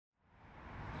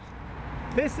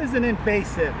This is an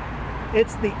invasive.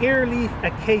 It's the Earleaf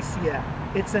Acacia.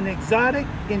 It's an exotic,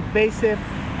 invasive,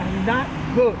 and not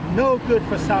good, no good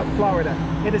for South Florida.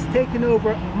 It has taken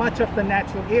over much of the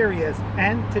natural areas,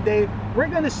 and today we're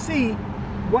going to see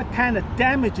what kind of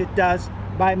damage it does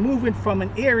by moving from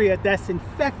an area that's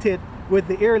infected with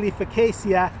the Earleaf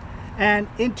Acacia and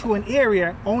into an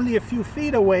area only a few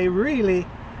feet away, really,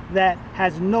 that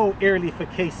has no Earleaf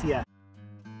Acacia.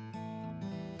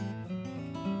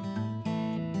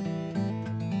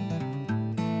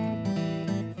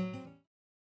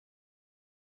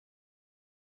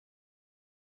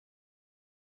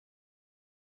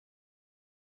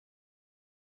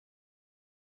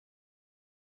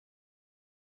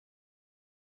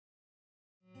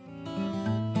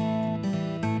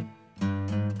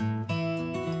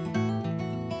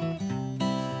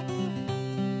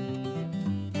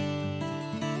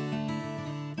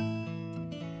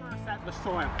 The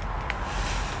soil.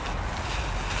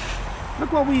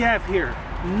 Look what we have here.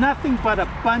 Nothing but a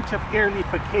bunch of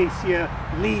Earleaf Acacia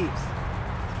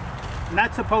leaves.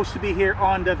 Not supposed to be here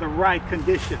under the right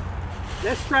condition.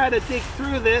 Let's try to dig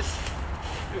through this.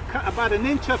 About an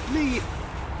inch of leaf,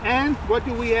 and what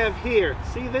do we have here?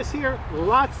 See this here?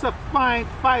 Lots of fine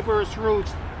fibrous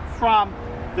roots from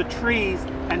the trees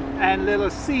and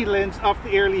little seedlings of the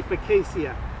Earleaf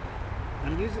Acacia.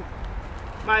 I'm using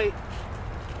my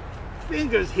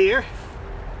fingers here,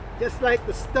 just like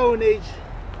the Stone Age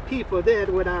people did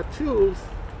with our tools,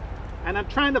 and I'm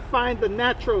trying to find the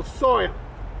natural soil.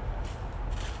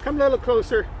 Come a little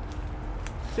closer.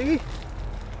 See?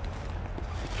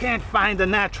 I can't find the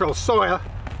natural soil,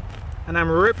 and I'm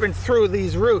ripping through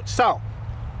these roots. So,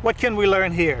 what can we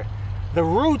learn here? The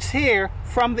roots here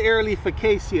from the Earleaf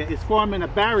Acacia is forming a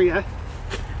barrier,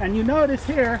 and you notice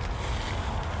here,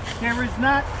 there is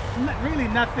not really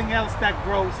nothing else that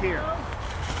grows here.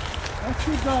 Let's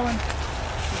keep going.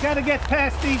 We got to get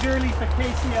past these Earleaf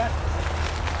Acacia,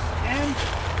 and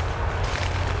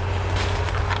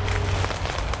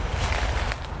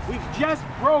we've just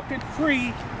broken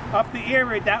free of the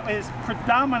area that is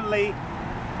predominantly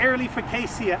Earleaf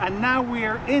Acacia, and now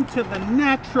we're into the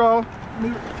natural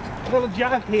little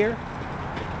jog here,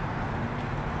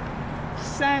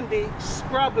 sandy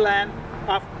scrubland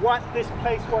of what this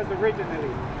place was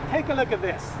originally. Take a look at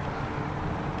this.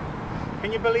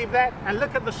 Can you believe that? And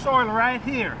look at the soil right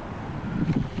here.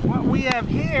 What we have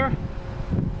here,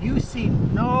 you see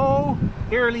no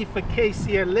Earleaf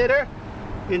Acacia litter.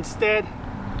 Instead,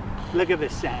 look at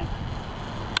this sand.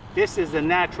 This is the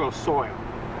natural soil.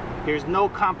 There's no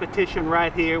competition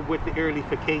right here with the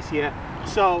Earleaf Acacia.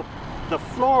 So the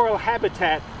floral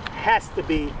habitat has to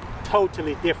be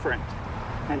totally different.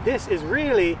 And this is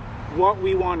really what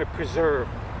we want to preserve.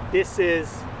 This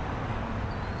is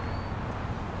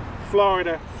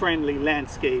Florida friendly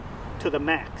landscape to the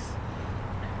max.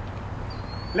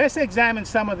 Let's examine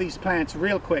some of these plants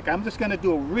real quick. I'm just going to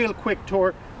do a real quick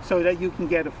tour so that you can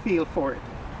get a feel for it.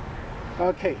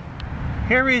 Okay,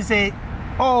 here is a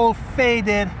old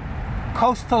faded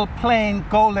coastal plain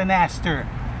golden aster,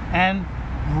 and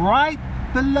right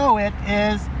below it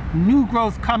is new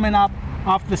growth coming up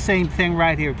off the same thing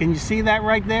right here. Can you see that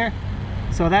right there?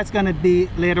 So that's going to be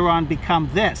later on become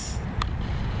this.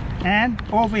 And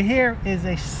over here is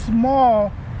a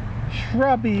small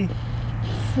shrubby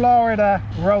Florida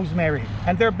rosemary,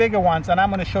 and they're bigger ones, and I'm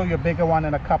going to show you a bigger one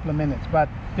in a couple of minutes, but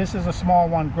this is a small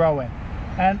one growing.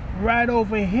 And right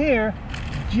over here,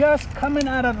 just coming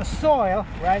out of the soil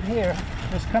right here,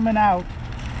 just coming out,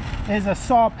 is a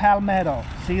saw palmetto.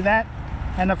 See that?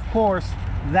 And of course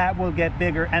that will get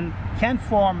bigger and can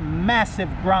form massive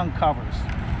ground covers.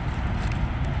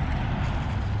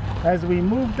 As we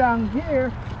move down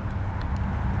here,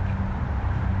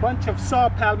 bunch of saw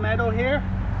palmetto here,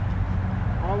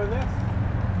 all of this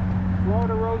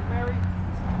Florida rosemary.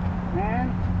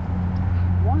 And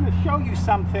I want to show you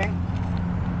something.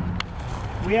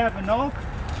 We have an oak.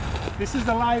 This is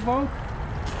a live oak.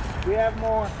 We have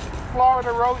more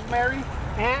Florida rosemary,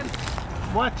 and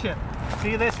watch it.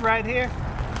 See this right here?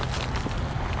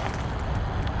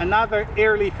 Another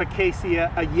Earleaf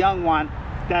Acacia, a young one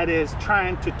that is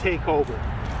trying to take over.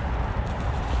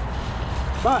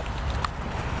 But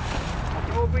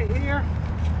over here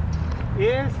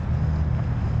is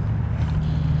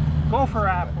gopher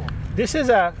apple. This is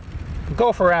a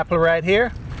gopher apple right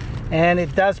here, and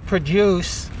it does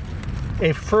produce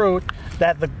a fruit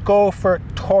that the gopher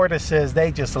tortoises,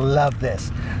 they just love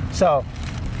this. So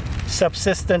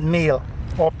subsistent meal,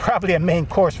 or probably a main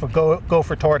course for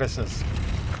gopher tortoises.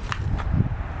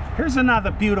 Here's another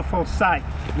beautiful sight.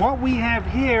 What we have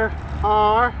here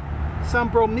are some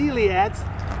bromeliads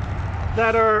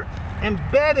that are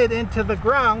embedded into the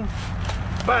ground,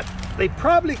 but they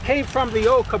probably came from the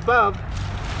oak above,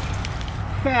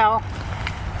 fell,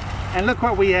 and look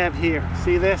what we have here.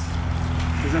 See this?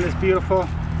 Isn't this beautiful?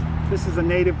 This is a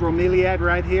native bromeliad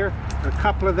right here. A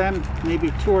couple of them,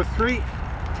 maybe 2 or 3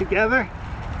 together.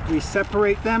 We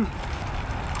separate them.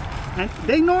 And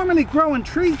they normally grow in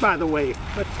trees, by the way,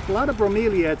 but a lot of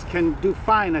bromeliads can do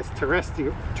fine as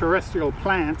terrestrial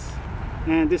plants.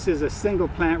 And this is a single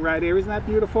plant right here. Isn't that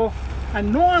beautiful?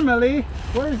 And normally,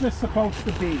 where is this supposed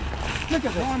to be? Look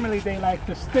at this. Normally they like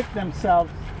to stick themselves,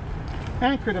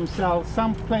 anchor themselves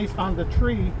someplace on the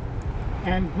tree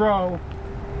and grow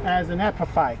as an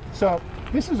epiphyte. So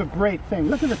this is a great thing.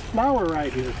 Look at this flower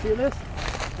right here. See this?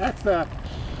 That's the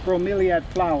bromeliad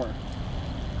flower.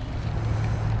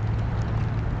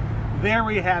 There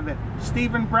we have it.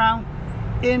 Stephen Brown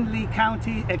in Lee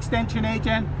County, Extension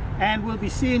Agent, and we'll be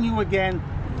seeing you again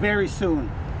very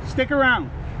soon. Stick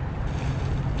around.